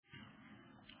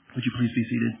Would you please be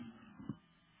seated?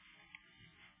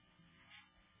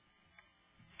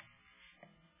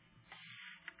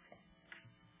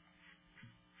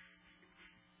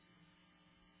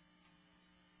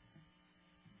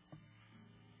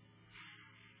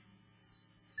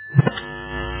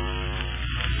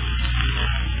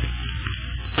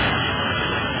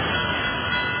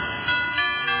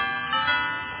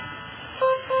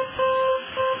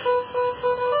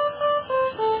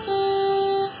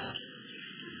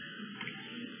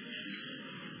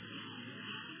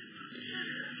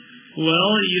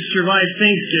 Well, you survived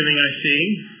Thanksgiving, I see.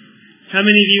 How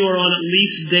many of you are on at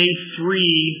least day 3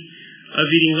 of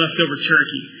eating leftover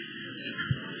turkey?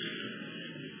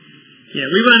 Yeah,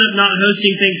 we wound up not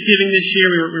hosting Thanksgiving this year.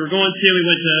 We were going to. We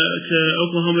went to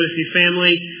Oklahoma to see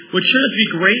family, which turned out to be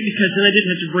great because then I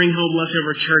didn't have to bring home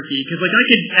leftover turkey. Because, I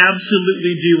could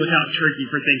absolutely do without turkey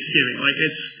for Thanksgiving.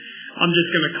 I'm just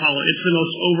going to call it. It's the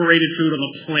most overrated food on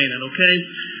the planet, okay?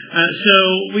 So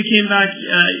we came back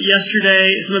yesterday.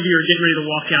 Some of you are getting ready to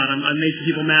walk out. I made some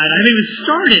people mad. I haven't even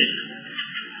started.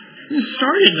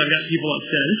 And I've got people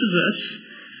upset. This is us.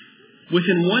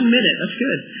 Within 1 minute. That's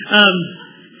good.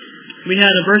 We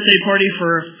had a birthday party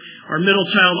for our middle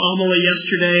child, Amala,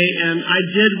 yesterday, and I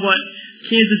did what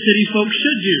Kansas City folks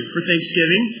should do for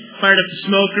Thanksgiving. Fired up the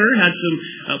smoker, had some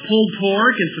pulled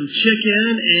pork and some chicken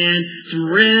and some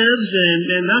ribs,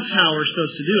 and that's how we're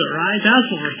supposed to do it, right? That's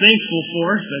what we're thankful for.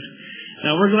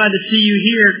 But we're glad to see you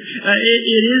here.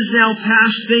 It is now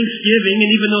past Thanksgiving, and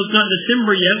even though it's not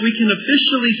December yet, we can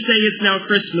officially say it's now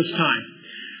Christmas time.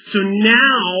 So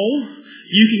now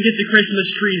you can get the Christmas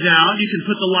trees out, you can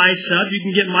put the lights up, you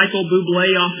can get Michael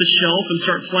Bublé off the shelf and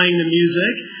start playing the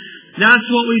music. That's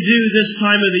what we do this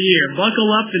time of the year.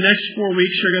 Buckle up, the next 4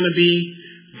 weeks are going to be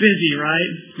busy,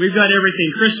 right? We've got everything.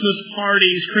 Christmas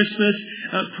parties, Christmas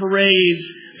parades.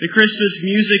 The Christmas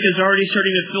music is already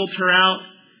starting to filter out.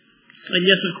 And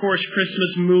yes, of course,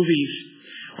 Christmas movies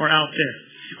are out there.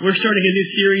 We're starting a new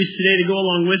series today to go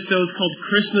along with those called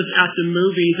Christmas at the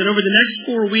Movies. And over the next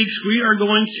 4 weeks, we are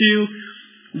going to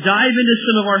dive into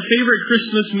some of our favorite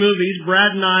Christmas movies.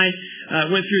 Brad and I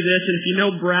went through this, and if you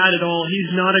know Brad at all,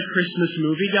 he's not a Christmas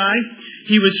movie guy.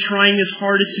 He was trying his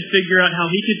hardest to figure out how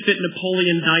he could fit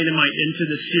Napoleon Dynamite into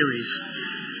the series.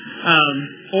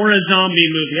 Or a zombie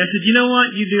movie. I said, you know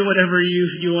what? You do whatever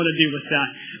you want to do with that.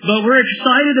 But we're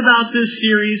excited about this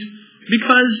series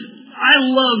because I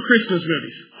love Christmas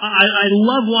movies. I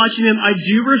love watching them. I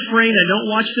do refrain. I don't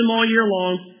watch them all year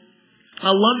long.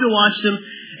 I love to watch them.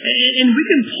 And we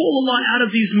can pull a lot out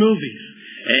of these movies.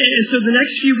 And so the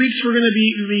next few weeks we're going to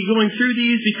be going through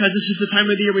these because this is the time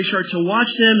of the year we start to watch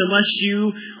them, unless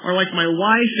you are like my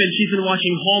wife and she's been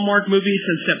watching Hallmark movies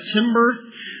since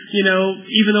September. You know,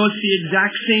 even though it's the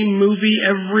exact same movie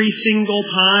every single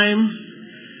time.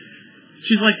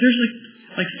 She's like, there's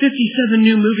like 57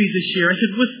 new movies this year. I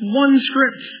said, with one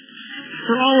script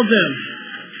for all of them.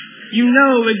 You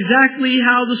know exactly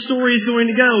how the story is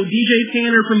going to go. DJ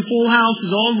Tanner from Full House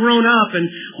is all grown up and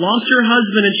lost her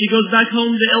husband, and she goes back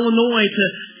home to Illinois to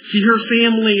see her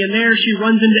family, and there she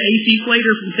runs into A.C.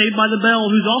 Slater from Saved by the Bell,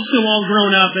 who's also all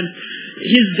grown up, and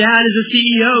his dad is a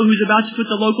CEO who's about to put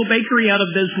the local bakery out of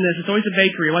business. It's always a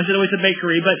bakery. Why is it always a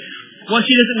bakery? But what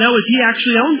she doesn't know is he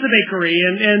actually owns the bakery,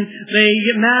 and they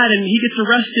get mad, and he gets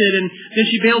arrested, and then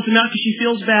she bails him out because she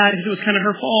feels bad because it was kind of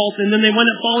her fault, and then they wind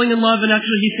up falling in love, and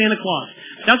actually he's Santa Claus.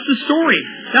 That's the story.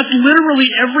 That's literally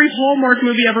every Hallmark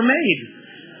movie ever made.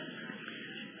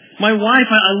 My wife,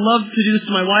 I love to do this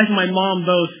to my wife and my mom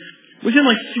both. Within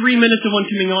 3 minutes of one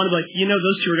coming on, I'm like, you know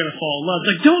those two are going to fall in love. It's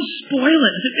like, don't spoil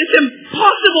it. It's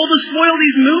impossible to spoil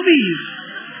these movies.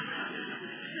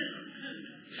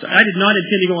 So I did not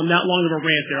intend to go on that long of a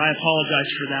rant there. I apologize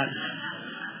for that.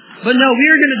 But no, we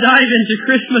are going to dive into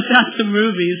Christmas at the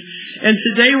Movies. And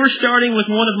today we're starting with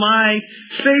one of my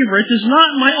favorites. It's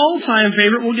not my all-time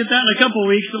favorite. We'll get that in a couple of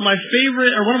weeks. But my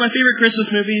favorite, or one of my favorite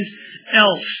Christmas movies,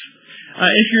 Elf.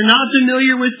 If you're not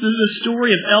familiar with the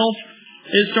story of Elf,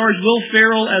 it stars Will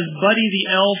Ferrell as Buddy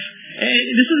the Elf. And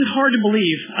this isn't hard to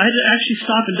believe. I had to actually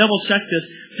stop and double-check this.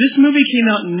 This movie came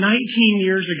out 19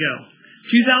 years ago.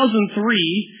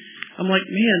 2003, I'm like,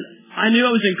 man, I knew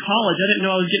I was in college. I didn't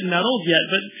know I was getting that old yet.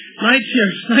 But 19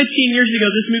 years ago,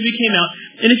 this movie came out.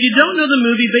 And if you don't know the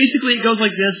movie, basically it goes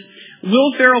like this.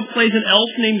 Will Ferrell plays an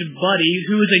elf named Buddy,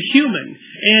 who is a human.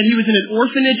 And he was in an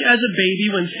orphanage as a baby.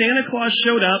 When Santa Claus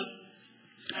showed up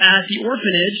at the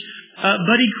orphanage,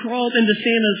 Buddy crawled into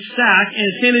Santa's sack, and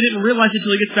Santa didn't realize it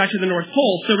until he gets back to the North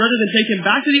Pole. So rather than take him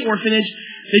back to the orphanage,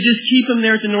 they just keep him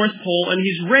there at the North Pole, and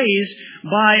he's raised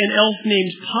by an elf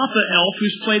named Papa Elf,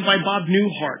 who's played by Bob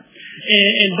Newhart.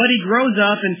 And Buddy grows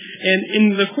up, and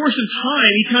in the course of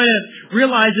time, he kind of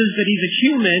realizes that he's a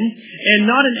human and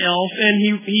not an elf, and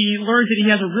he learns that he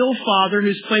has a real father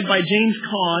who's played by James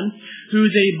Caan,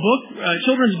 who's a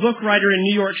children's book writer in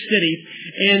New York City,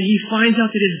 and he finds out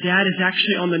that his dad is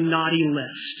actually on the naughty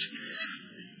list.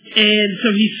 And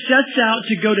so he sets out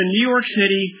to go to New York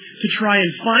City to try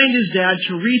and find his dad,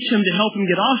 to reach him, to help him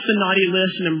get off the naughty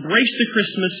list and embrace the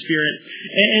Christmas spirit.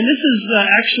 And this is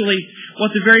actually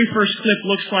what the very first clip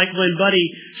looks like when Buddy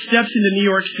steps into New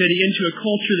York City, into a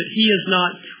culture that he is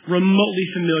not remotely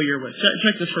familiar with.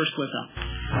 Check this first clip out.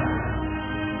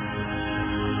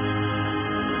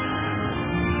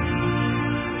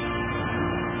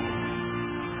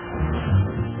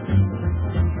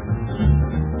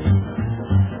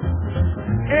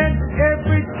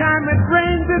 Every time it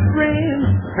rains,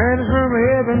 and it's from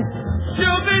heaven.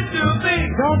 Doobie.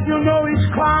 Don't you know each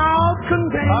cloud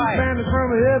contains manna from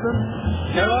heaven?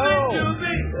 Hello.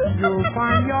 You'll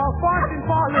find your fortune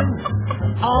falling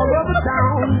all over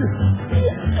town.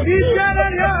 He's got a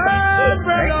young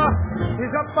brother.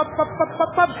 He's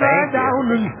upside down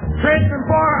and trading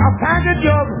for a package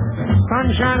of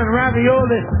sunshine and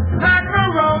ravioli.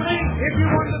 Macaroni. If you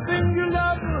want the thing you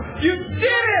love, You did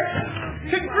it!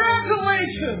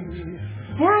 Congratulations!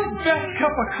 World's best cup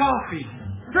of coffee.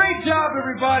 Great job,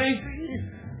 everybody.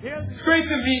 It's great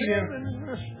to meet you.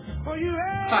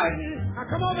 Hi. Now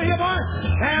come over here, boy.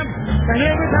 Sam, and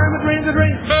every time it rains, and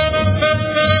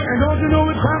don't you know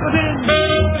it's confident?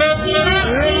 Every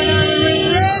time it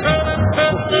rains,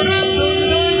 don't you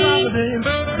know it's confident?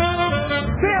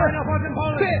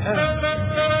 Sit.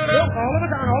 Look, all of it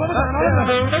down.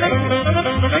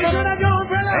 Make sure that your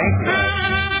umbrella.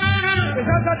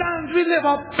 Because the downs we live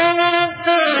up.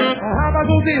 How about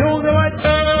those hills of white?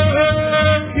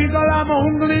 He's a lama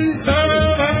hunglies.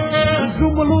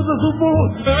 Zumbalooza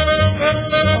zumbaloos.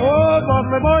 Oh, boss,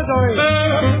 my boy, sorry.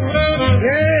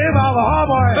 Yeah, Baba, ha,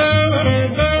 boy.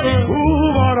 Ooh,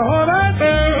 Baba, ha, that.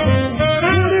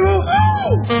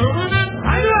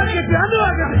 I knew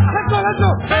I'd get you. Let's go.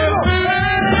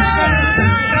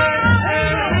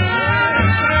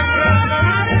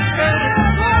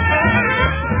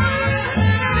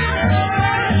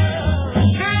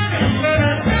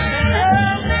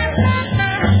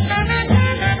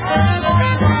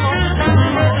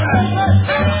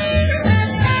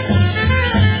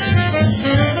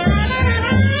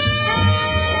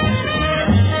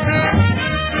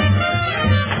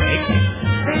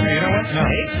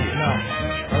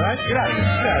 Get out of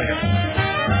here.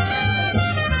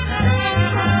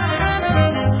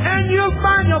 And you'll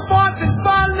find your fortune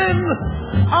falling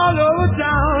all over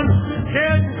town.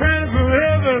 Yes, friends from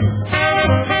heaven.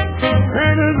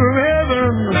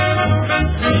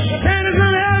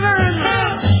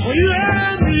 Will you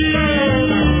and me?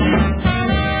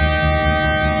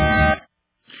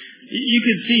 You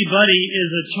can see Buddy is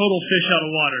a total fish out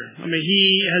of water. I mean, he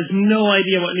has no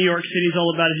idea what New York City is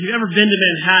all about. If you've ever been to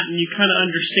Manhattan, you kind of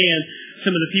understand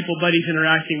some of the people Buddy's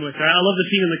interacting with. Right? I love the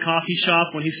scene in the coffee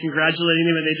shop when he's congratulating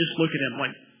them and they just look at him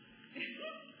like,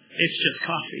 it's just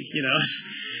coffee, you know.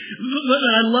 But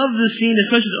I love the scene,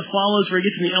 especially as it follows, where he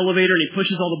gets in the elevator and he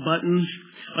pushes all the buttons.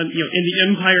 In the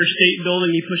Empire State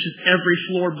Building, he pushes every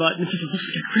floor button. It just looks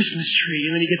like a Christmas tree,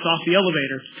 and then he gets off the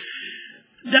elevator.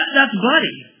 That's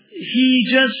Buddy. He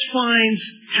just finds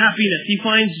happiness. He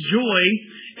finds joy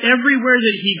everywhere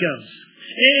that he goes.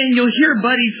 And you'll hear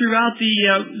Buddy throughout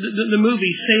the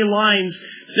movie say lines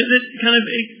that kind of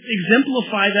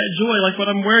exemplify that joy, like what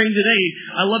I'm wearing today.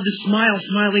 I love to smile.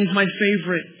 Smiling's my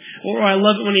favorite. Or I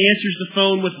love it when he answers the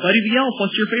phone with Buddy the Elf.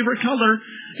 What's your favorite color?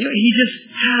 He just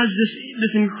has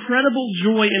this incredible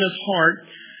joy in his heart.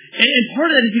 And part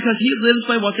of that is because he lives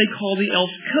by what they call the Elf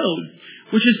Code,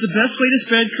 which is the best way to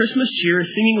spread Christmas cheer,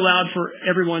 singing loud for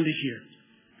everyone to hear.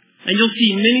 And you'll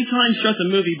see many times throughout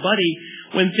the movie, Buddy,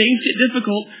 when things get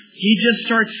difficult, he just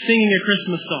starts singing a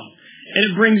Christmas song. And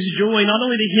it brings joy not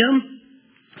only to him,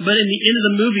 but in the end of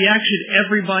the movie, actually to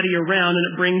everybody around, and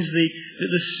it brings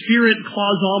the spirit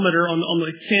clausometer on the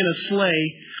Santa sleigh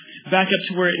back up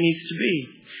to where it needs to be.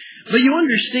 But you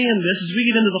understand this as we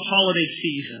get into the holiday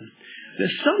season,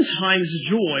 that sometimes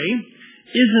joy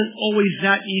isn't always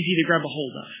that easy to grab a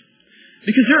hold of.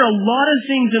 Because there are a lot of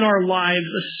things in our lives,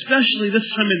 especially this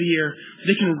time of the year,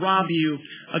 that can rob you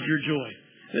of your joy.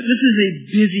 This is a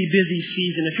busy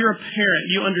season. If you're a parent,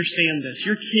 you understand this.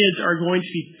 Your kids are going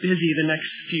to be busy the next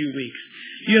few weeks.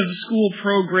 You have school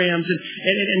programs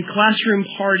and classroom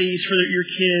parties for your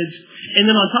kids. And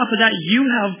then on top of that, you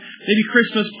have maybe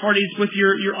Christmas parties with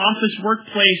your office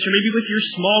workplace, or maybe with your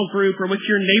small group, or with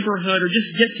your neighborhood, or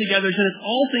just get-togethers. And it's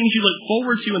all things you look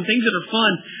forward to and things that are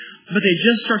fun. but they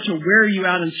just start to wear you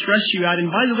out and stress you out.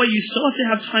 And by the way, you still have to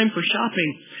have time for shopping.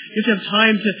 You have to have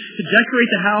time to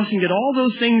decorate the house and get all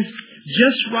those things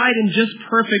just right and just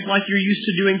perfect like you're used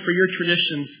to doing for your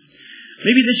traditions.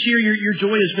 Maybe this year your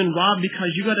joy has been robbed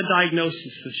because you got a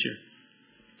diagnosis this year.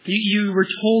 You were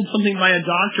told something by a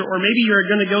doctor, or maybe you're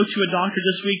going to go to a doctor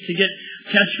this week to get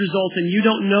test results and you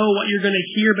don't know what you're going to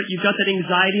hear, but you've got that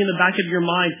anxiety in the back of your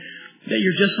mind that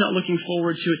you're just not looking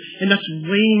forward to it. And that's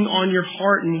weighing on your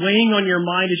heart and weighing on your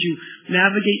mind as you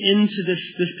navigate into this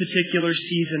particular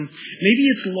season. Maybe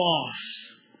it's loss.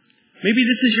 Maybe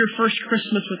this is your first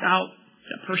Christmas without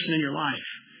that person in your life.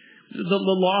 The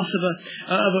loss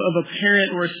of a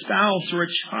parent or a spouse or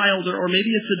a child, or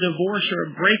maybe it's a divorce or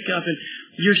a breakup, and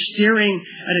you're staring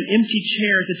at an empty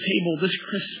chair at the table this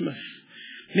Christmas.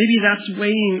 Maybe that's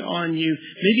weighing on you.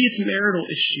 Maybe it's marital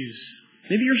issues.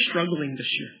 Maybe you're struggling this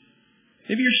year.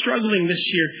 Maybe you're struggling this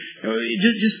year.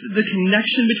 Just the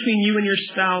connection between you and your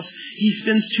spouse. He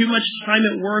spends too much time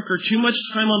at work or too much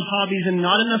time on hobbies and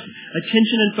not enough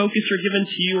attention and focus are given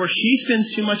to you. Or she spends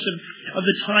too much of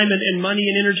the time and money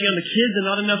and energy on the kids and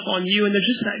not enough on you. And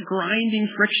there's just that grinding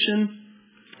friction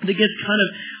that gets kind of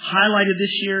highlighted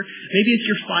this year. Maybe it's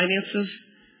your finances.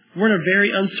 We're in a very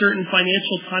uncertain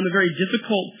financial time, a very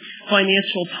difficult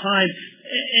financial time.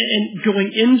 And going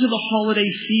into the holiday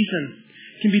season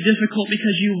can be difficult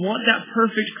because you want that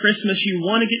perfect Christmas. You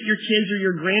want to get your kids or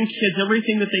your grandkids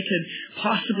everything that they could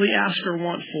possibly ask or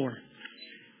want for.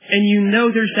 And you know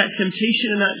there's that temptation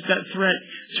and that threat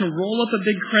to roll up a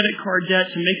big credit card debt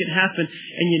to make it happen.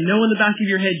 And you know in the back of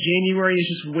your head, January is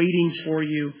just waiting for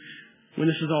you when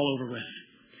this is all over with.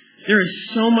 There is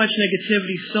so much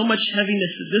negativity, so much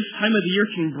heaviness that this time of the year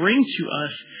can bring to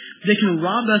us. They can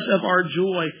rob us of our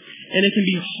joy. And it can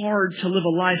be hard to live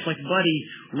a life like Buddy,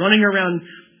 running around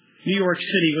New York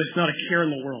City with not a care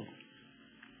in the world.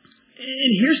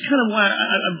 And here's kind of why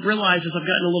I've realized as I've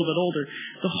gotten a little bit older.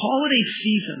 The holiday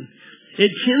season,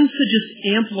 it tends to just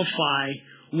amplify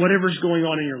whatever's going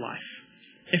on in your life.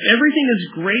 If everything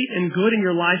is great and good in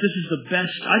your life, this is the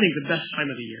best time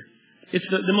of the year. It's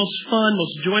the most fun,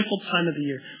 most joyful time of the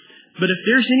year. But if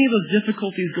there's any of those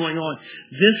difficulties going on,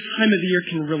 this time of the year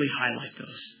can really highlight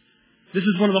those. This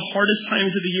is one of the hardest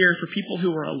times of the year for people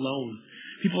who are alone,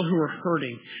 people who are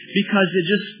hurting, because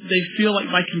they feel like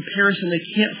by comparison they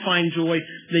can't find joy,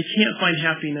 they can't find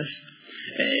happiness.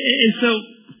 And so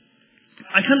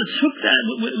I kind of took that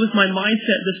with my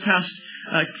mindset this past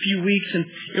few weeks, and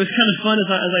it was kind of fun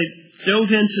as I dove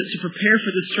in to prepare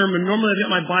for this sermon. Normally I've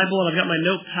got my Bible and I've got my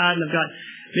notepad and I've got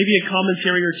maybe a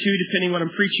commentary or two depending what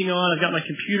I'm preaching on. I've got my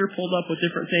computer pulled up with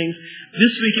different things.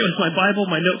 This week it was my Bible,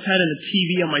 my notepad, and a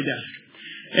TV on my desk.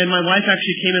 And my wife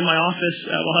actually came in my office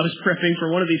while I was prepping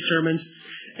for one of these sermons,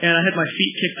 and I had my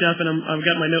feet kicked up, and I've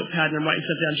got my notepad, and I'm writing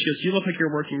stuff down. She goes, "You look like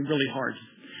you're working really hard."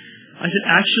 I said,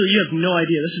 "Actually, you have no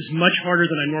idea. This is much harder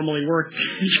than I normally work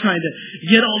trying to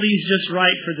get all these just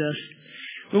right for this."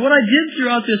 But what I did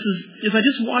throughout this is I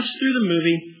just watched through the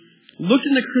movie, looked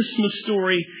in the Christmas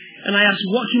story, and I asked,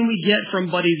 what can we get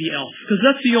from Buddy the Elf? Because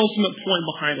that's the ultimate point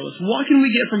behind all this. What can we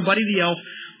get from Buddy the Elf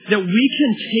that we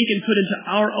can take and put into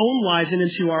our own lives and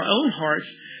into our own hearts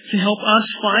to help us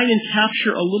find and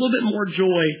capture a little bit more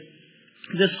joy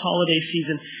this holiday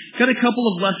season? Got a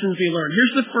couple of lessons we learned.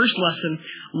 Here's the first lesson.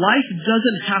 Life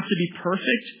doesn't have to be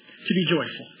perfect to be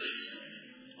joyful.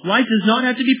 Life does not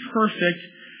have to be perfect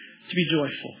to be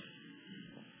joyful.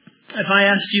 If I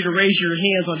asked you to raise your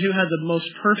hands on who has the most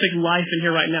perfect life in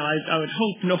here right now, I would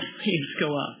hope no hands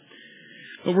go up.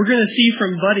 But we're going to see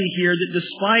from Buddy here that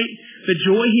despite the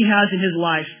joy he has in his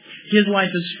life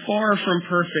is far from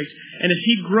perfect. And as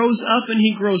he grows up and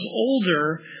he grows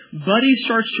older, Buddy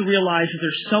starts to realize that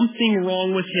there's something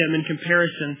wrong with him in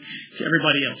comparison to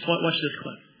everybody else. Watch this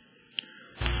clip.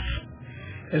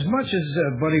 As much as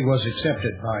Buddy was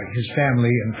accepted by his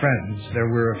family and friends, there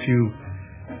were a few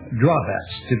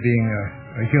drawbacks to being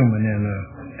a human in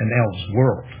an elf's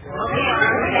world.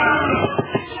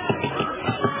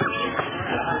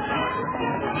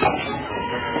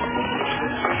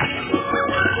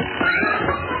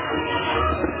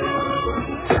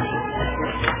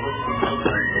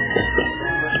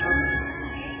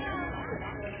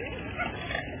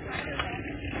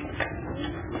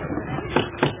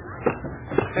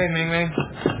 Hey, Ming Ming.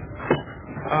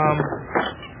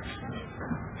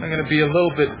 I'm going to be a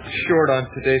little bit short on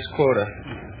today's quota.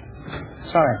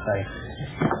 Sorry, buddy.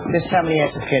 Just how many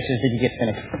extra sketches did you get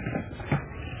finished?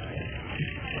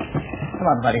 Come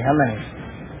on, buddy. How many?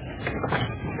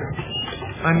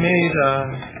 I made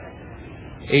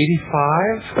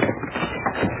 85.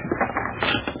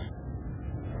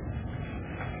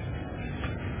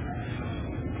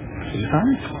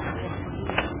 85?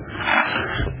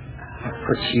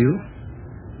 puts you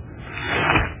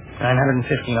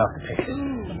 $915 off the picture.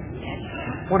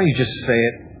 Why don't you just say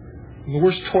it? I'm the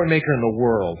worst toy maker in the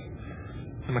world.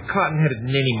 I'm a cotton-headed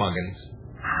ninny-muggins.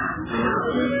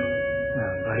 No,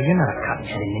 buddy, you're not a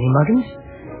cotton-headed ninny-muggins.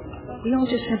 We all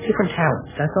just have different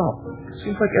talents, that's all.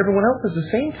 Seems like everyone else has the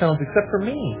same talent except for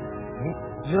me.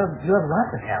 You have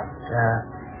lots of talents.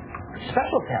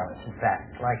 Special talents, in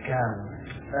fact. Like,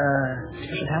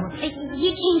 special talents? Hey,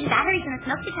 you changed batteries in a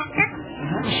smoke detector?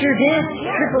 Sure did.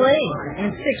 AAA.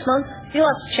 In 6 months, you'll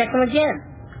have to check them again.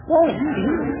 Whoa, you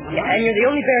do? Yeah, and you're the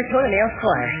only baritone in the Elf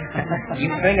Choir. You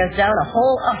bring us down a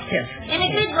whole octave. In a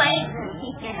good way.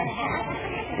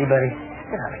 See, buddy,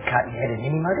 you're not a cotton-headed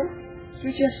ninny-mugger.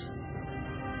 You're just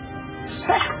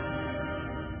special.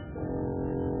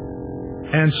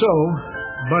 And so,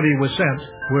 Buddy was sent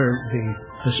where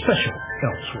the special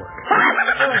elves work.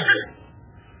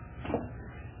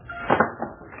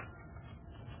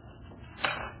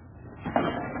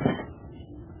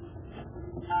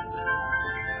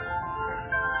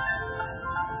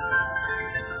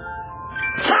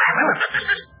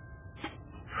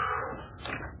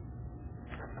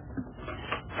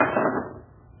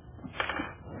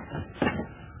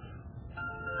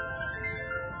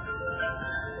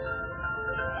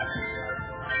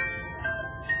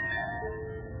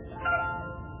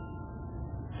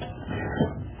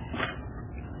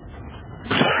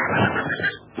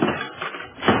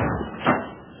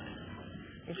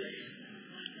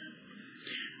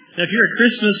 Now, if you're a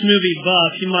Christmas movie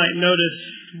buff, you might notice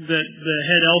that the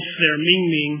head elf there, Ming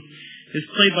Ming, is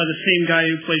played by the same guy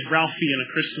who plays Ralphie in A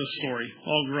Christmas Story,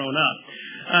 all grown up.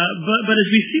 But as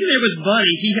we see there with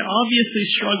Buddy, he obviously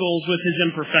struggles with his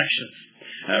imperfections.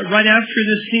 Right after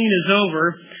this scene is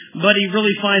over, Buddy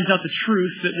really finds out the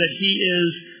truth that he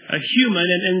is a human,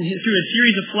 and through a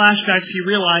series of flashbacks, he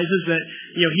realizes that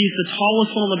he's the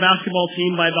tallest one on the basketball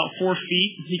team by about 4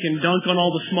 feet. He can dunk on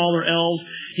all the smaller elves.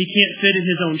 He can't fit in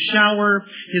his own shower.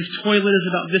 His toilet is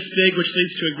about this big, which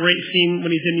leads to a great scene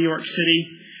when he's in New York City,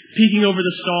 peeking over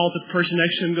the stall at the person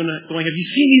next to him, going, "Have you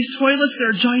seen these toilets?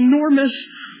 They're ginormous."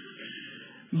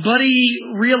 Buddy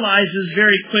realizes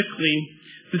very quickly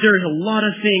that there is a lot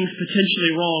of things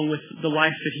potentially wrong with the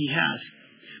life that he has.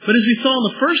 But as we saw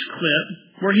in the first clip,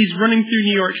 where he's running through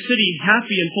New York City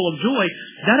happy and full of joy,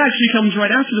 that actually comes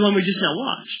right after the one we just now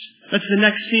watched. That's the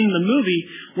next scene in the movie,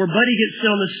 where Buddy gets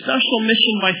sent on a special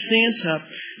mission by Santa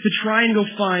to try and go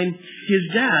find his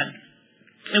dad.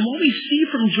 And what we see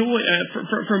from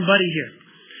Buddy here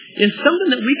is something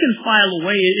that we can file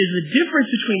away, is the difference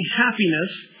between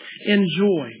happiness and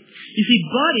joy. You see,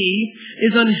 Buddy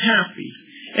is unhappy,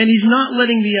 and he's not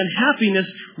letting the unhappiness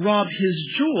rob his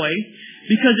joy,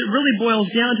 because it really boils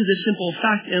down to this simple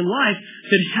fact in life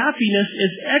that happiness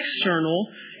is external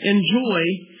and joy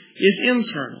is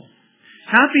internal.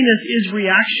 Happiness is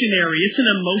reactionary. It's an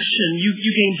emotion. You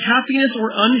gain happiness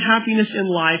or unhappiness in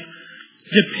life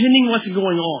depending what's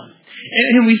going on.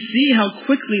 And we see how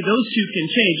quickly those two can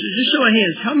change. Just show of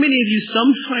hands, how many of you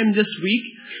sometime this week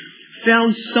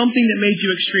found something that made you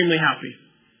extremely happy?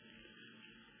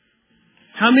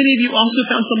 How many of you also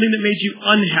found something that made you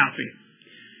unhappy?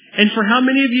 And for how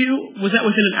many of you was that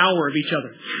within an hour of each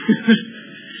other?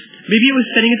 Maybe it was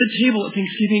sitting at the table at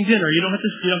Thanksgiving dinner. You don't have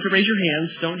to raise your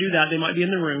hands. Don't do that. They might be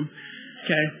in the room.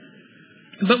 Okay.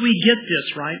 But we get this,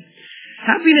 right?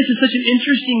 Happiness is such an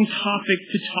interesting topic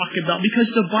to talk about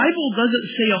because the Bible doesn't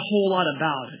say a whole lot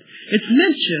about it. It's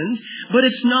mentioned, but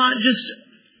it's not just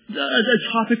a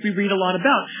topic we read a lot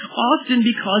about. Often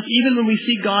because even when we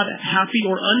see God happy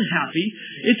or unhappy,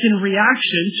 it's in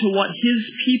reaction to what His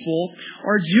people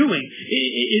are doing.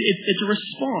 It's a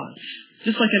response,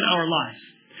 just like in our lives.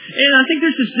 And I think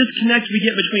there's this disconnect we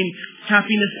get between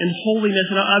happiness and holiness.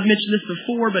 And I've mentioned this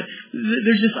before, but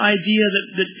there's this idea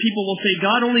that people will say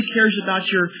God only cares about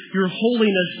your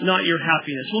holiness, not your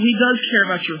happiness. Well, He does care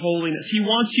about your holiness. He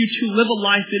wants you to live a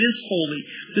life that is holy,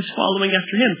 that's following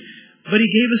after Him. But He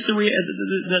gave us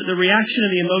the reaction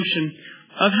and the emotion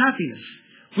of happiness.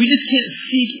 We just can't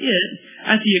seek it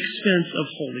at the expense of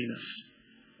holiness.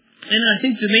 And I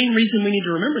think the main reason we need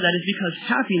to remember that is because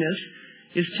happiness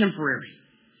is temporary.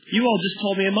 You all just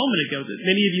told me a moment ago that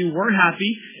many of you were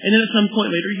happy, and then at some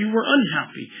point later you were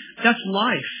unhappy. That's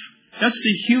life. That's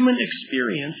the human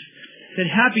experience, that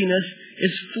happiness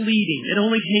is fleeting. It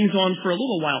only hangs on for a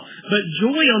little while. But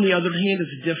joy, on the other hand,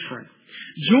 is different.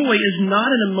 Joy is not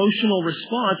an emotional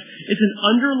response. It's an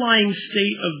underlying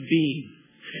state of being.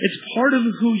 It's part of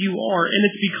who you are, and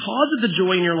it's because of the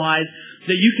joy in your lives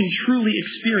that you can truly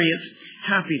experience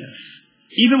happiness.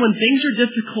 Even when things are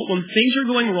difficult, when things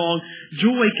are going wrong,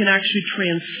 joy can actually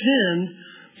transcend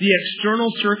the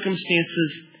external circumstances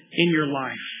in your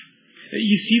life.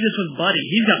 You see this with Buddy.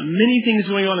 He's got many things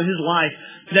going on in his life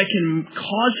that can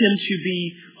cause him to be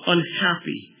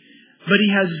unhappy. But he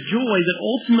has joy that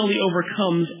ultimately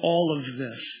overcomes all of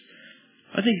this.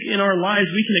 I think in our lives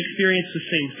we can experience the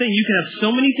same thing. You can have so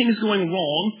many things going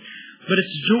wrong, but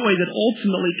it's joy that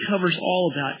ultimately covers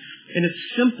all of that. And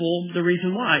it's simple, the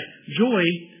reason why. Joy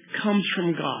comes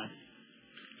from God.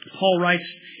 Paul writes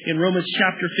in Romans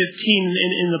chapter 15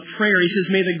 in the prayer, he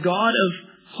says, "May the God of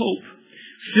hope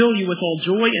fill you with all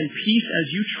joy and peace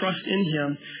as you trust in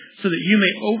Him, so that you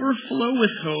may overflow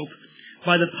with hope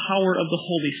by the power of the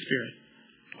Holy Spirit."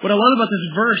 What I love about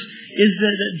this verse is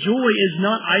that joy is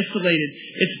not isolated.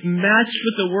 It's matched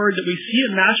with the word that we see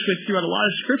it matched with throughout a lot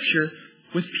of Scripture,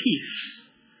 with peace.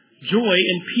 Joy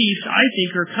and peace, I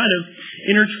think, are kind of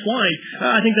intertwined.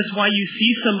 I think that's why you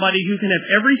see somebody who can have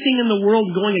everything in the world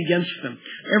going against them,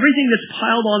 everything that's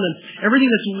piled on them, everything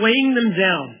that's weighing them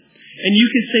down. And you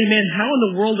could say, man, how in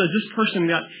the world has this person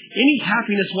got any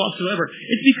happiness whatsoever?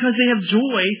 It's because they have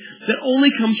joy that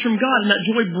only comes from God, and that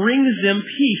joy brings them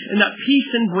peace, and that peace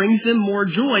then brings them more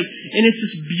joy. And it's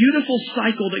this beautiful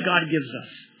cycle that God gives us,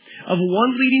 of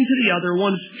one leading to the other,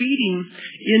 one feeding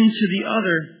into the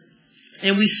other.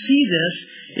 And we see this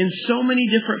in so many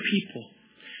different people.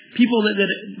 People that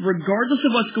regardless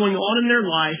of what's going on in their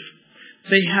life,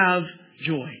 they have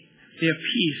joy. They have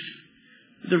peace.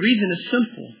 The reason is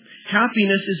simple.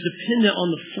 Happiness is dependent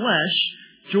on the flesh.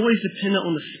 Joy is dependent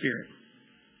on the Spirit.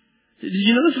 Did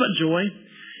you know this about joy?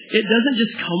 It doesn't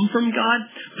just come from God,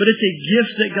 but it's a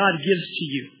gift that God gives to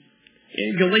you.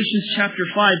 In Galatians chapter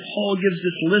 5, Paul gives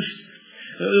this list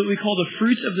that we call the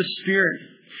fruits of the Spirit.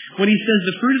 When he says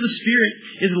the fruit of the Spirit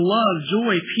is love,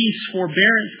 joy, peace,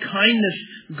 forbearance, kindness,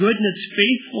 goodness,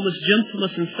 faithfulness,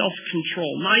 gentleness, and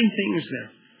self-control. 9 things there.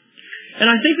 And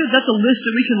I think that's a list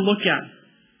that we can look at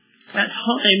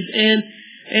times and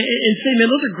say, man,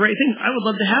 those are great things. I would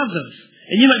love to have those.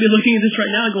 And you might be looking at this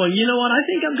right now and going, you know what? I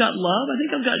think I've got love. I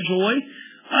think I've got joy.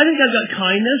 I think I've got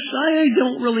kindness. I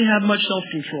don't really have much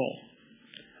self-control.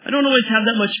 I don't always have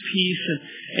that much peace.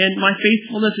 And my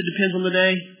faithfulness, it depends on the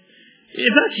day.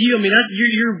 If that's you, I mean,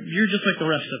 you're just like the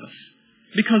rest of us.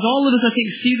 Because all of us, I think,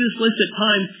 see this list at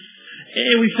times,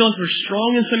 and we feel like we're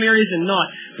strong in some areas and not.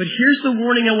 But here's the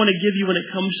warning I want to give you when it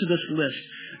comes to this list.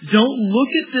 Don't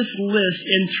look at this list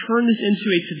and turn this into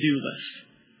a to-do list.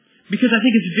 Because I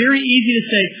think it's very easy to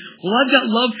say, well, I've got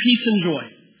love, peace, and joy.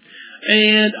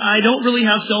 And I don't really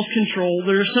have self-control.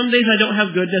 There are some days I don't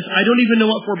have goodness. I don't even know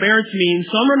what forbearance means.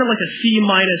 So I'm running like a C-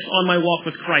 on my walk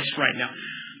with Christ right now.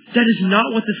 That is not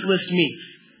what this list means.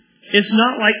 It's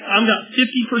not like I've got 50%,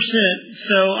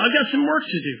 so I've got some work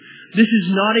to do. This is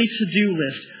not a to-do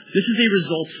list. This is a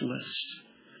results list.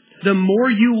 The more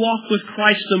you walk with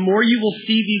Christ, the more you will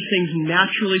see these things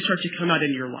naturally start to come out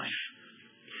in your life.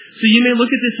 So you may look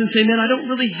at this and say, man, I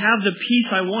don't really have the peace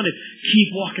I wanted. Keep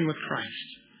walking with Christ.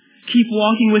 Keep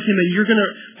walking with Him, and you're going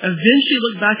to eventually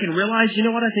look back and realize, you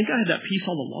know what, I think I had that peace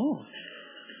all along.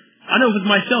 I know with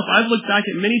myself, I've looked back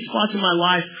at many spots in my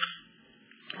life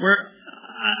where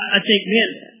I think, man,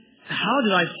 how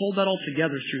did I hold that all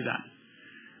together through that?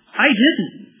 I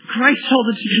didn't. Christ held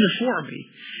it together for me.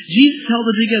 Jesus held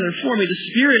it together for me. The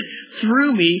Spirit,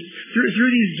 through me,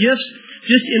 through these gifts,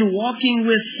 just in walking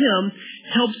with Him,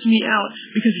 helps me out.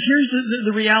 Because here's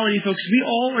the reality, folks. We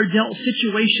all are dealt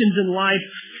situations in life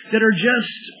that are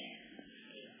just,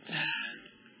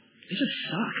 they just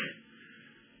suck.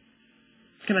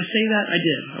 Can I say that? I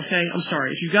did. Okay? I'm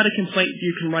sorry. If you've got a complaint,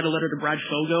 you can write a letter to Brad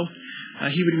Fogo.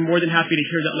 He would be more than happy to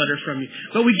hear that letter from you.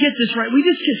 But we get this, right? We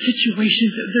just get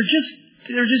situations that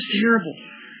they're just terrible.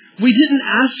 We didn't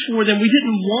ask for them. We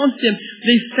didn't want them.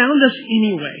 They found us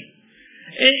anyway.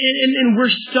 And we're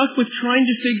stuck with trying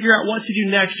to figure out what to do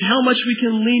next, how much we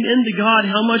can lean into God,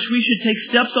 how much we should take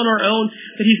steps on our own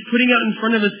that He's putting out in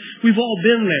front of us. We've all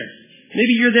been there.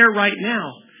 Maybe you're there right now.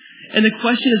 And the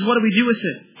question is, what do we do with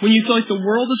it? When you feel like the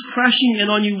world is crashing in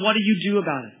on you, what do you do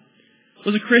about it?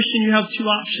 As a Christian, you have 2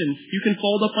 options. You can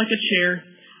fold up like a chair,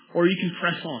 or you can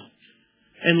press on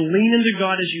and lean into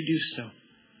God as you do so.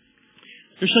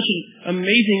 There's such an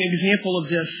amazing example of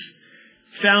this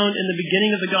found in the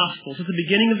beginning of the Gospels, at the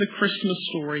beginning of the Christmas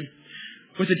story,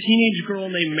 with a teenage girl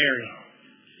named Mary.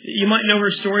 You might know her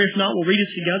story. If not, we'll read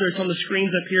it together. It's on the screens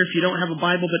up here if you don't have a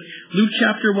Bible. But Luke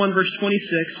chapter 1, verse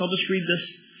 26. I'll just read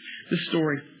this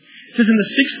story. It says, in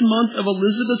the 6th month of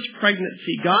Elizabeth's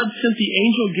pregnancy, God sent the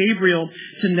angel Gabriel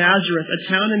to Nazareth, a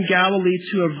town in Galilee,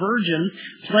 to a virgin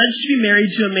pledged to be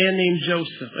married to a man named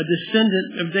Joseph, a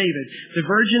descendant of David. The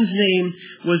virgin's name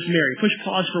was Mary. Push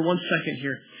pause for 1 second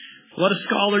here. A lot of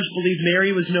scholars believe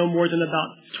Mary was no more than about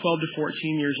 12 to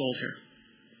 14 years old here.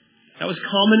 That was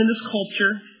common in this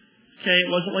culture. Okay,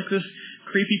 it wasn't like this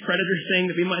creepy predator thing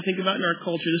that we might think about in our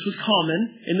culture. This was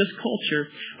common in this culture.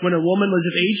 When a woman was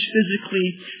of age physically,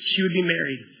 she would be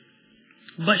married.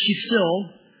 But she's still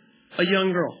a young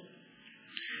girl.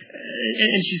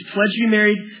 And she's pledged to be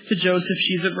married to Joseph.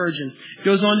 She's a virgin.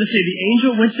 Goes on to say, the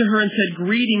angel went to her and said,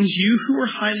 "Greetings, you who are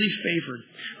highly favored.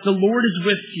 The Lord is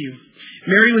with you."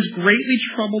 Mary was greatly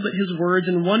troubled at his words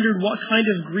and wondered what kind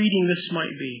of greeting this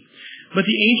might be. But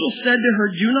the angel said to her,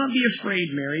 "Do not be afraid,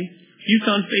 Mary. You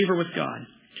found favor with God.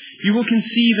 You will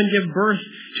conceive and give birth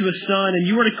to a son, and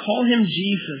you are to call him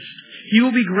Jesus. He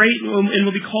will be great and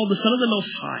will be called the Son of the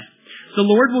Most High. The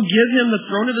Lord will give him the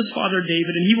throne of his father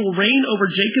David, and he will reign over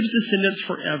Jacob's descendants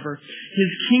forever.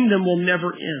 His kingdom will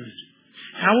never end."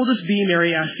 "How will this be,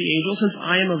 Mary?" asked the angel, "since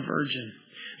I am a virgin?"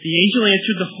 The angel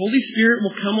answered, "The Holy Spirit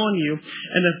will come on you,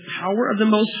 and the power of the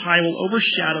Most High will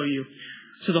overshadow you.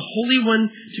 So the Holy One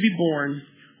to be born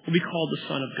will be called the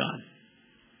Son of God."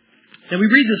 Now we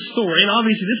read this story, and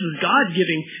obviously this is God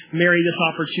giving Mary this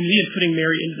opportunity and putting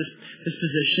Mary into this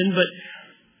position, but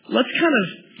let's kind of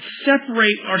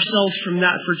separate ourselves from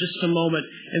that for just a moment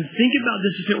and think about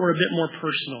this if it were a bit more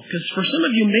personal. Because for some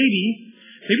of you, maybe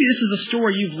this is a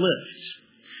story you've lived.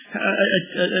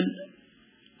 An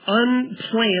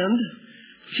unplanned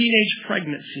teenage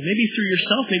pregnancy, maybe through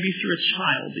yourself, maybe through a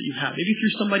child that you have, maybe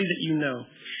through somebody that you know.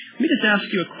 Let me just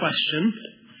ask you a question.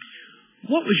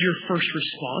 What was your first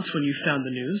response when you found the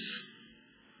news?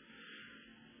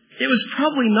 It was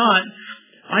probably not,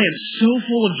 "I am so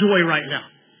full of joy right now."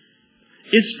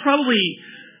 It's probably,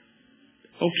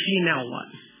 "Okay, now what?"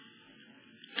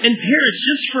 And parents,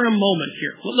 just for a moment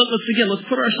here, let's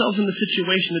put ourselves in the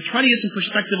situation to try to get some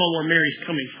perspective on where Mary's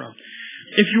coming from.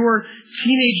 If your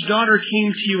teenage daughter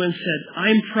came to you and said,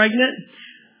 "I'm pregnant,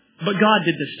 but God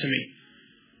did this to me,"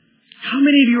 how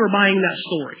many of you are buying that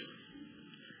story?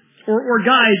 Or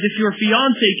guys, if your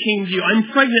fiance came to you, "I'm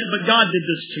pregnant, but God did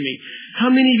this to me," how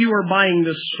many of you are buying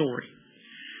this story?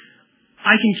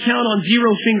 I can count on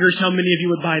 0 fingers how many of you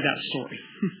would buy that story.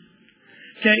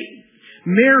 Okay?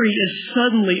 Mary is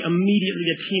suddenly, immediately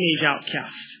a teenage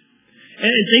outcast.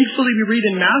 And thankfully we read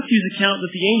in Matthew's account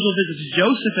that the angel visits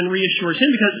Joseph and reassures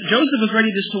him, because Joseph was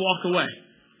ready just to walk away,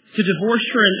 to divorce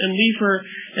her and leave her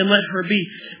and let her be.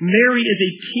 Mary is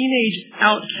a teenage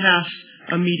outcast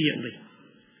immediately.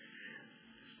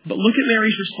 But look at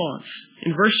Mary's response.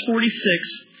 In verse 46,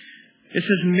 it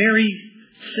says, "Mary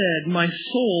said, 'My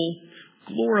soul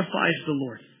glorifies the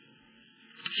Lord.'"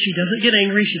 She doesn't get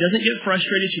angry. She doesn't get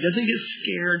frustrated. She doesn't get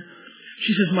scared.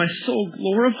 She says, "My soul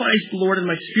glorifies the Lord, and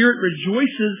my spirit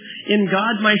rejoices in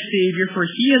God my Savior, for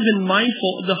he has been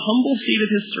mindful of the humble state of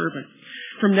his servant.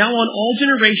 From now on, all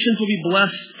generations will be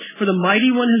blessed, for the Mighty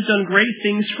One has done great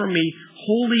things for me.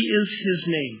 Holy is his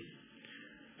name."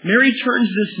 Mary turns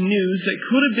this news that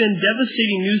could have been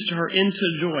devastating news to her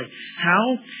into joy.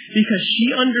 How? Because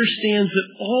she understands that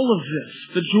all of this,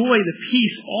 the joy, the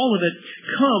peace, all of it,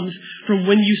 comes from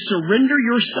when you surrender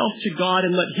yourself to God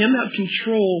and let him have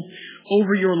control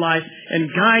over your life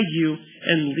and guide you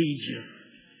and lead you.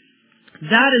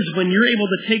 That is when you're able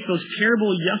to take those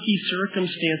terrible, yucky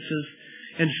circumstances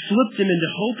and flip them into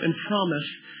hope and promise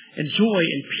and joy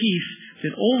and peace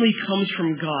that only comes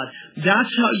from God.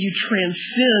 That's how you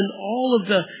transcend all of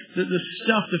the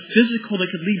stuff, the physical that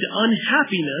could lead to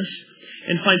unhappiness,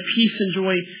 and find peace and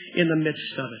joy in the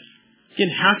midst of it. Again,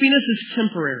 happiness is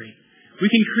temporary. We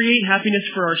can create happiness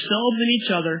for ourselves and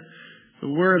each other, but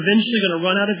we're eventually going to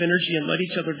run out of energy and let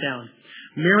each other down.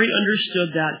 Mary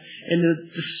understood that, and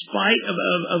despite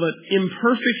of an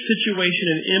imperfect situation,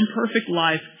 an imperfect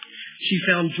life, she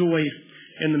found joy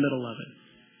in the middle of it.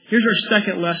 Here's our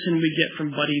second lesson we get from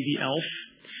Buddy the Elf.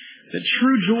 That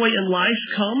true joy in life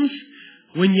comes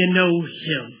when you know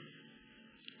him.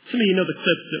 Some of you know the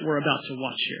clip that we're about to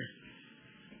watch here.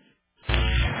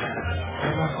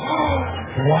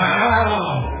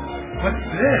 Wow! What's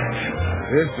this?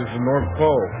 This is the North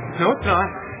Pole. No, it's not.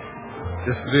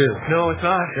 Yes, it is. No, it's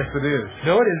not. Yes, it is.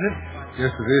 No, it isn't.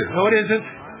 Yes, it is. No, it isn't.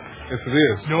 Yes, it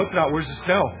is. No, it's not. Where's the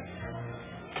snow?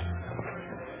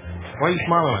 Why are you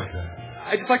smiling like that?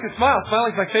 I just like to smile.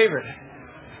 Smiling's my favorite.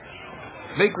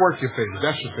 Make work your favorite.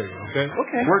 That's your favorite, okay?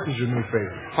 Okay. Work is your new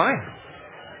favorite. Fine.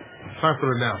 It's time for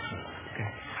the announcement.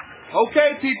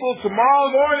 Okay, people,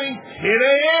 tomorrow morning, 10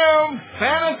 a.m.,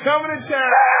 Santa's coming to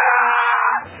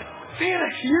town.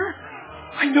 Santa's here?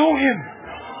 I know him.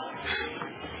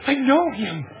 I know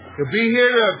him. He'll be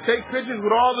here to take pictures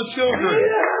with all the children.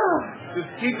 Yeah. Just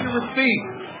keep your receipt.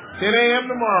 10 a.m.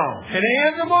 tomorrow. 10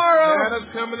 a.m. tomorrow. Santa's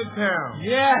coming to town.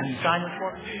 Yes. You sign this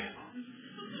for me?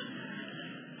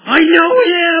 I know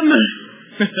him!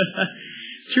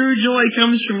 True joy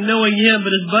comes from knowing Him,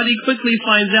 but his buddy quickly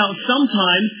finds out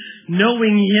sometimes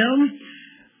knowing Him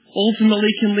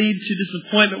ultimately can lead to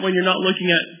disappointment when you're not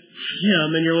looking at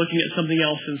Him and you're looking at something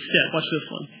else instead. Watch this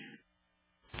one.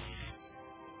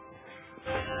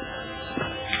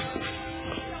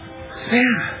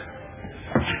 Santa.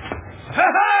 Ho, ho,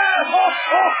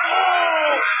 ho!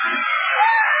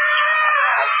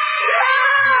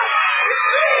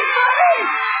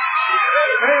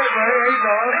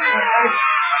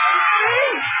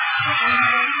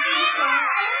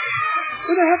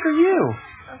 Who the heck are you?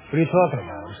 What are you talking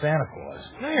about? I'm Santa Claus.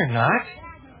 No, you're not.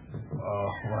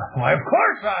 Why, of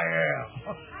course I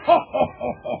am.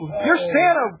 You're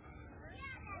Santa.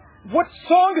 What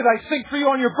song did I sing for you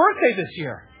on your birthday this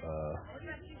year?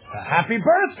 Happy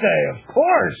birthday, of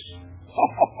course.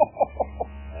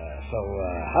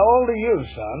 How old are you,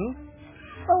 son?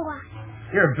 4.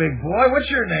 You're a big boy. What's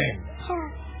your name?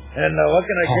 And what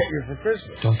can I get you for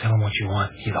Christmas? Don't tell him what you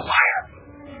want. He's a liar.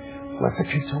 Let the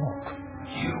kid talk.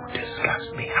 You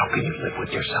disgust me. How can you live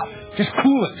with yourself? Just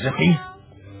cool it, Zippy.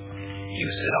 You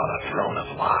sit on a throne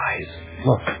of lies.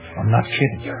 Look, I'm not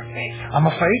kidding. You're a fake. I'm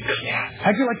a fake? Yes.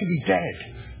 How'd you like to be dead?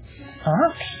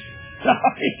 Huh?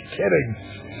 I'm kidding.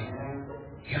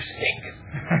 You stink.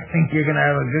 I think you're going to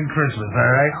have a good Christmas,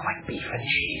 all right? You smell like beef and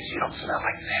cheese. You don't smell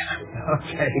like Santa.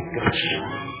 Okay, good.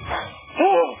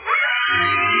 Oh!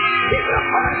 He's a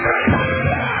monster!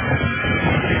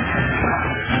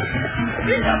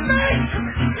 He's a fake!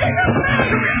 He's a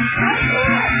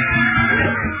fake!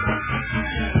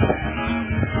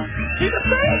 He's a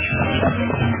fake!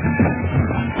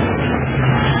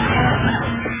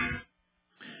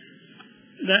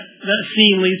 That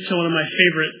scene leads to one of my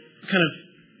favorite kind of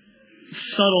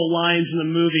subtle lines in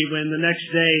the movie when the next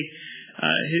day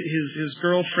his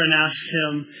girlfriend asked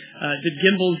him, did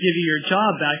Gimbals give you your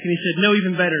job back? And he said, no,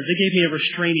 even better. They gave me a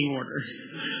restraining order.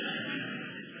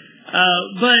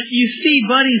 But you see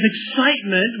Buddy's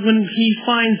excitement when he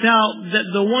finds out that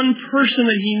the one person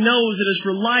that he knows that is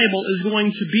reliable is going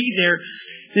to be there,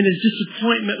 then his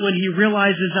disappointment when he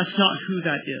realizes that's not who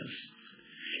that is.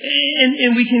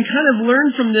 And we can kind of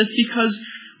learn from this because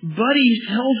Buddy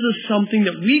tells us something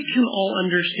that we can all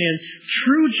understand.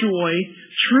 True joy,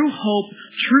 true hope,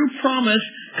 true promise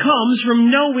comes from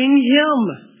knowing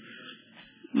Him.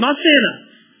 Not Santa.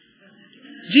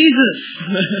 Jesus.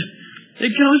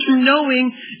 It comes from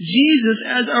knowing Jesus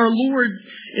as our Lord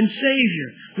and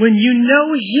Savior. When you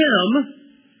know Him,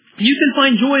 you can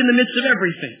find joy in the midst of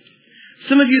everything.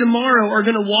 Some of you tomorrow are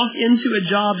going to walk into a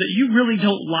job that you really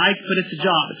don't like, but it's a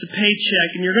job. It's a paycheck.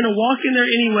 And you're going to walk in there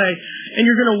anyway. And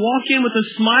you're going to walk in with a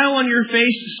smile on your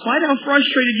face, despite how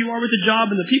frustrated you are with the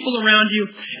job and the people around you.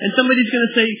 And somebody's going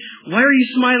to say, why are you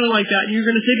smiling like that? And you're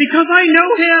going to say, because I know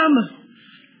Him.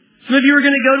 Some of you are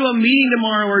going to go to a meeting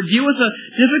tomorrow or deal with a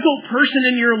difficult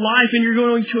person in your life, and you're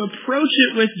going to approach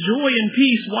it with joy and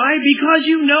peace. Why? Because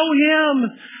you know Him.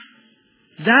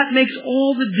 That makes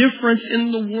all the difference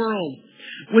in the world.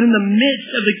 When in the midst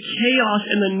of the chaos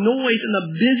and the noise and the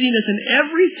busyness and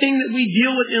everything that we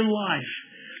deal with in life,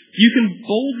 you can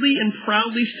boldly and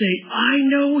proudly say, I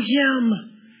know Him.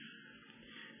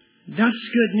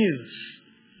 That's good news.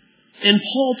 And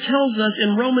Paul tells us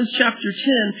in Romans chapter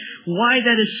 10 why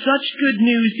that is such good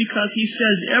news, because he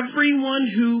says everyone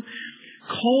who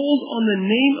calls on the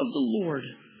name of the Lord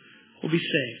will be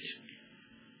saved.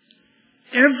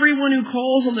 Everyone who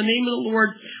calls on the name of the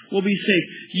Lord will be saved.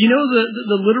 You know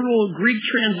the literal Greek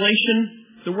translation,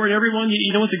 the word everyone,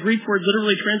 you know what the Greek word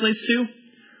literally translates to?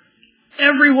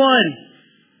 Everyone.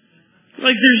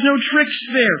 Like there's no tricks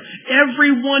there.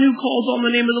 Everyone who calls on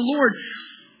the name of the Lord.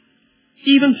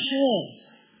 Even Paul,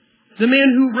 the man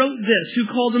who wrote this, who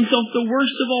called himself the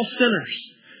worst of all sinners,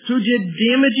 who did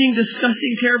damaging,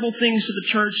 disgusting, terrible things to the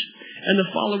church and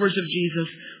the followers of Jesus,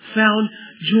 found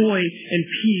joy and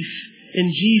peace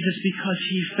in Jesus because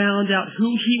he found out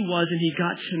who He was and he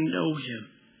got to know Him.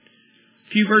 A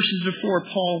few verses before,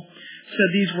 Paul said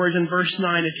these words in verse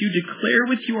 9, if you declare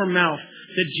with your mouth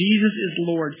that Jesus is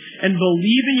Lord and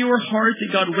believe in your heart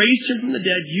that God raised Him from the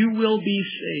dead, you will be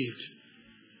saved.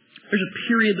 There's a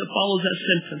period that follows that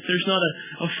sentence. There's not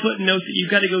a footnote that you've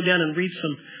got to go down and read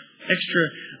some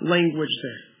extra language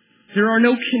there. There are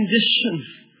no conditions.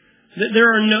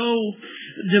 There are no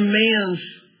demands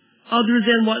other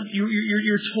than what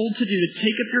you're told to do, to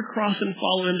take up your cross and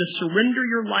follow Him, to surrender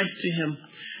your life to Him,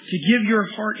 to give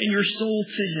your heart and your soul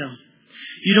to Him.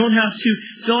 You don't have to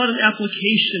fill out an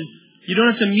application. You don't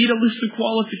have to meet a list of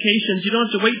qualifications. You don't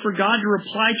have to wait for God to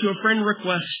reply to a friend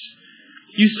request.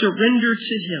 You surrender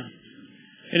to Him.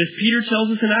 And as Peter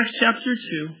tells us in Acts chapter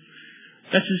 2,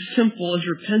 that's as simple as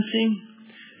repenting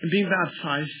and being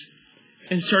baptized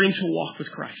and starting to walk with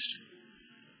Christ.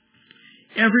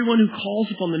 Everyone who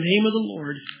calls upon the name of the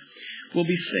Lord will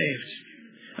be saved.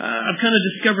 I've kind of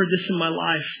discovered this in my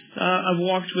life. I've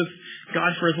walked with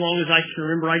God for as long as I can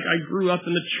remember. I grew up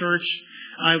in the church.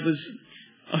 I was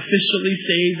officially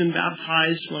saved and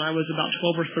baptized when I was about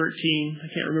 12 or 13. I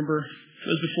can't remember if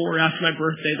it was before or after my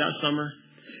birthday that summer.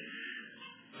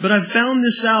 But I've found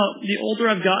this out. The older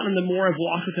I've gotten and the more I've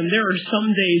walked with Him, there are some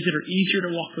days that are easier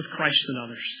to walk with Christ than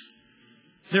others.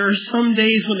 There are some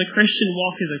days when the Christian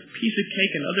walk is a piece of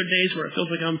cake and other days where it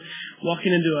feels like I'm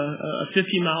walking into a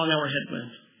 50-mile-an-hour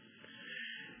headwind.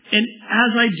 And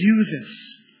as I do this,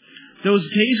 those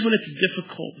days when it's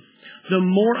difficult, the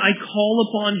more I call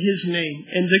upon His name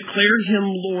and declare Him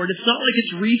Lord, it's not like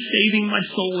it's re-saving my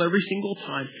soul every single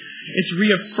time. It's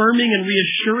reaffirming and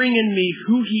reassuring in me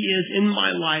who He is in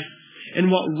my life and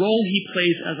what role He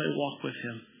plays as I walk with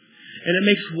Him. And it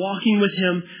makes walking with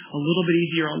Him a little bit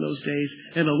easier on those days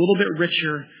and a little bit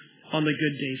richer on the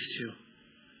good days too.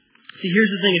 See, here's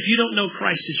the thing. If you don't know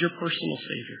Christ as your personal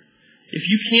Savior, if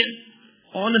you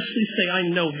can't honestly say, I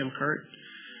know Him, Kurt,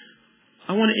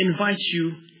 I want to invite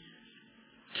you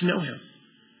to know Him.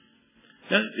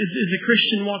 Now, is the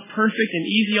Christian walk perfect and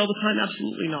easy all the time?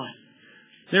 Absolutely not.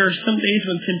 There are some days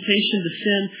when temptation to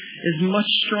sin is much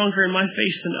stronger in my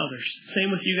face than others.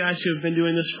 Same with you guys who have been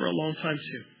doing this for a long time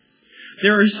too.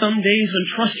 There are some days when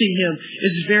trusting Him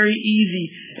is very easy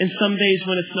and some days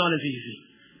when it's not as easy.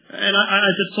 And I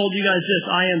just told you guys this.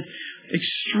 I am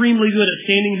extremely good at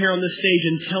standing here on this stage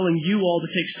and telling you all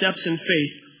to take steps in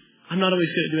faith. I'm not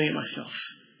always good at doing it myself.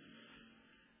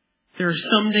 There are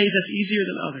some days that's easier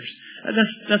than others.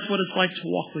 That's what it's like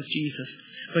to walk with Jesus.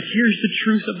 But here's the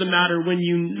truth of the matter. When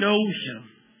you know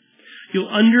Him, you'll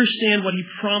understand what He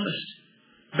promised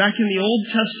back in the Old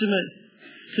Testament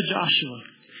to Joshua.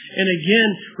 And again,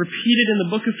 repeated in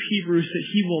the book of Hebrews, that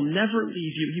He will never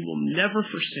leave you. He will never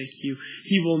forsake you.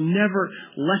 He will never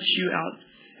let you out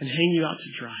and hang you out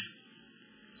to dry.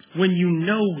 When you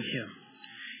know Him,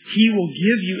 He will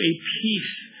give you a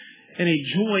peace and a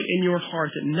joy in your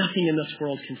heart that nothing in this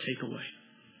world can take away.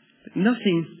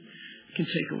 Nothing can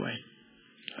take away.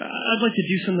 I'd like to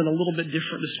do something a little bit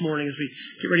different this morning as we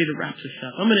get ready to wrap this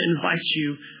up. I'm going to invite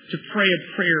you to pray a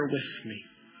prayer with me.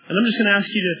 And I'm just going to ask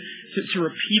you to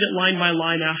repeat it line by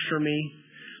line after me.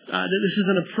 This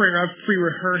isn't a prayer I've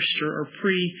pre-rehearsed or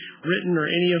pre-written or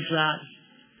any of that.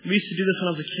 We used to do this when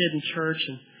I was a kid in church.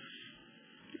 And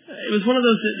it was one of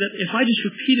those that if I just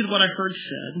repeated what I heard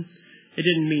said, it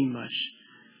didn't mean much.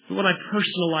 But when I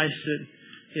personalized it,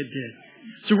 it did.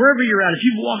 So wherever you're at, if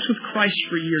you've walked with Christ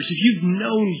for years, if you've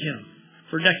known Him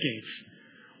for decades,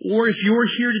 or if you're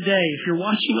here today, if you're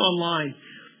watching online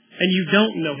and you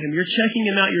don't know Him, you're checking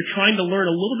Him out, you're trying to learn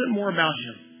a little bit more about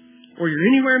Him, or you're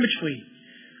anywhere in between,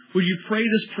 would you pray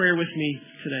this prayer with me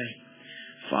today?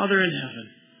 Father in heaven,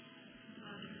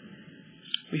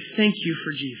 we thank You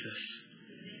for Jesus.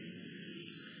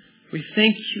 We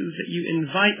thank You that You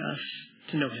invite us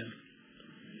to know Him.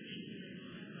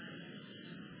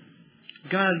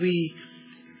 God, we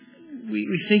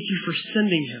thank You for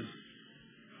sending Him.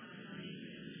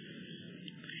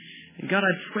 And God,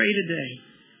 I pray today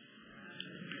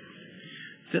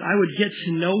that I would get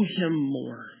to know Him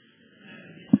more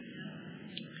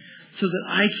so that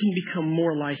I can become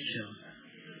more like Him.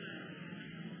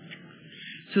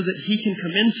 So that He can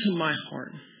come into my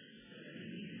heart.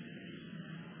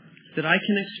 That I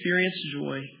can experience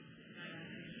joy.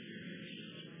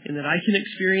 And that I can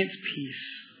experience peace.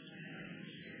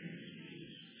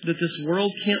 That this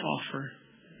world can't offer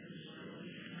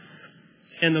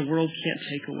and the world can't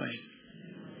take away.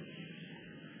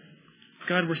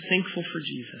 God, we're thankful for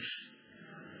Jesus.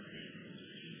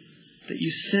 That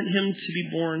You sent Him to be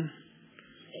born,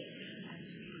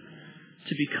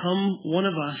 to become one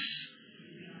of us,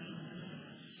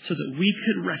 so that we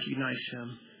could recognize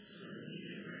Him,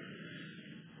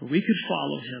 we could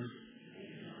follow Him,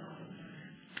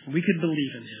 we could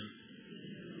believe in Him.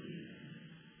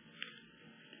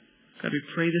 God, we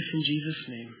pray this in Jesus'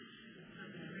 name.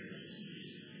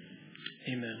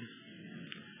 Amen.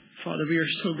 Father, we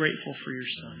are so grateful for Your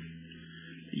Son.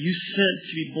 You sent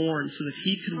to be born so that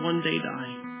He could one day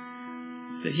die.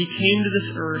 That He came to this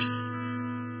earth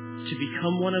to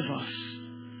become one of us,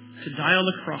 to die on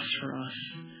the cross for us.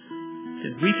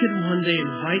 That we could one day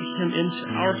invite Him into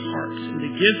our hearts and to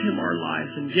give Him our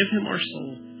lives and give Him our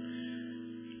soul.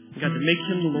 God, to make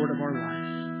Him the Lord of our lives.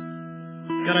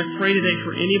 God, I pray today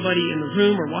for anybody in the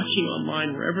room or watching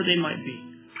online, wherever they might be,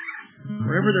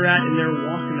 wherever they're at in their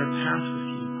walk and their path with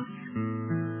You.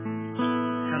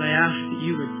 God, I ask that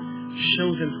You would show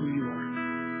them who You are.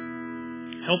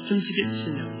 Help them to get to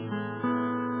know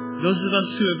You. Those of us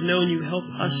who have known you, help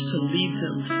us to lead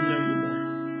them to know you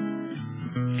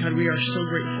more. God, we are so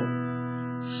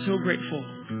grateful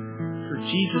for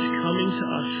Jesus coming to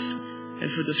us and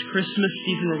for this Christmas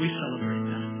season where we celebrate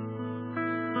that.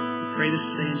 We pray this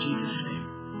today in Jesus' name.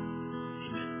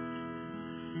 Amen.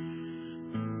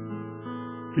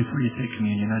 Before you take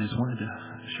communion, I just wanted to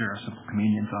share a simple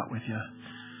communion thought with you.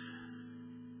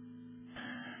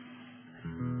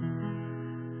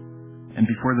 And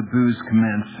before the booze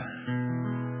commence,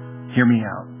 hear me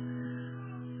out.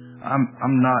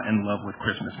 I'm not in love with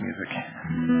Christmas music.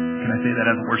 Can I say that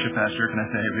as a worship pastor? Can I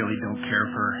say I really don't care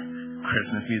for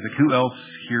Christmas music? Who else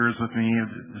here is with me?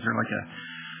 Is there like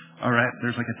all right,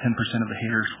 there's like a 10% of the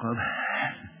haters club.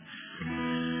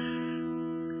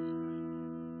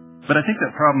 But I think the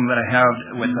problem that I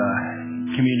have with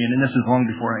communion, and this is long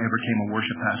before I ever became a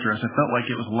worship pastor, is I felt like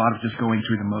it was a lot of just going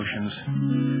through the motions.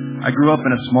 I grew up in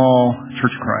a small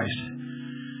Church of Christ,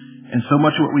 and so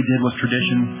much of what we did was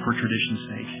tradition for tradition's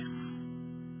sake.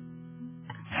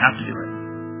 Have to do it.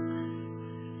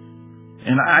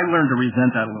 And I learned to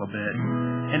resent that a little bit.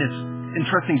 And it's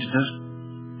interesting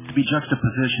to be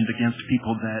juxtapositioned against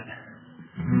people that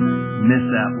miss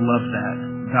that, love that,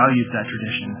 values that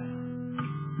tradition.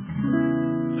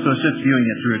 So it's just viewing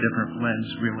it through a different lens,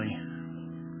 really.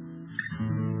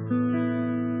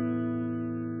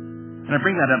 And I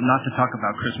bring that up not to talk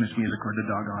about Christmas music or to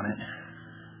dog on it.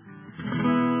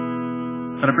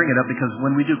 But I bring it up because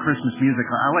when we do Christmas music,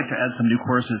 I like to add some new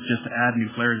choruses just to add new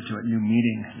flair to it, new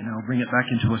meaning, bring it back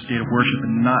into a state of worship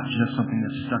and not just something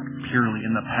that's stuck purely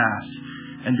in the past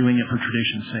and doing it for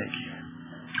tradition's sake.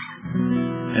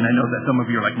 And I know that some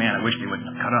of you are like, man, I wish they would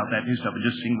cut out that new stuff and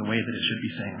just sing the way that it should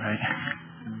be sang, right?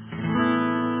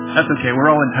 That's okay.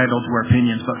 We're all entitled to our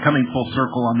opinions, but coming full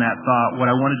circle on that thought, what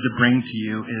I wanted to bring to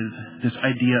you is this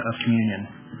idea of communion.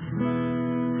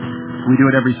 We do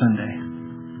it every Sunday.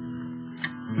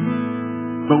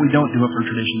 But we don't do it for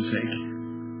tradition's sake.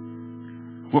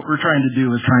 What we're trying to do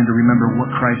is trying to remember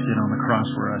what Christ did on the cross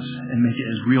for us and make it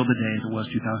as real today as it was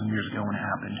 2,000 years ago when it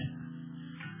happened.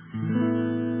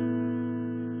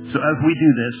 So as we do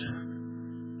this,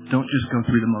 don't just go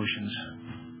through the motions.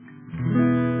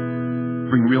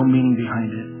 Bring real meaning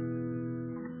behind it.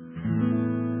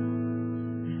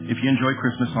 If you enjoy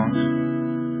Christmas songs,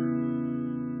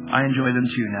 I enjoy them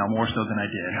too now, more so than I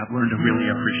did. I've learned to really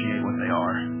appreciate what they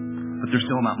are. But they're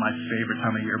still not my favorite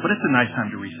time of year. But it's a nice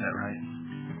time to reset, right?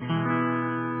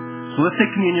 So let's take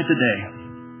communion today.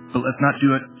 But let's not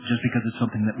do it just because it's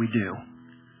something that we do.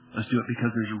 Let's do it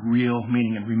because there's real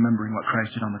meaning in remembering what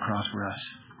Christ did on the cross for us.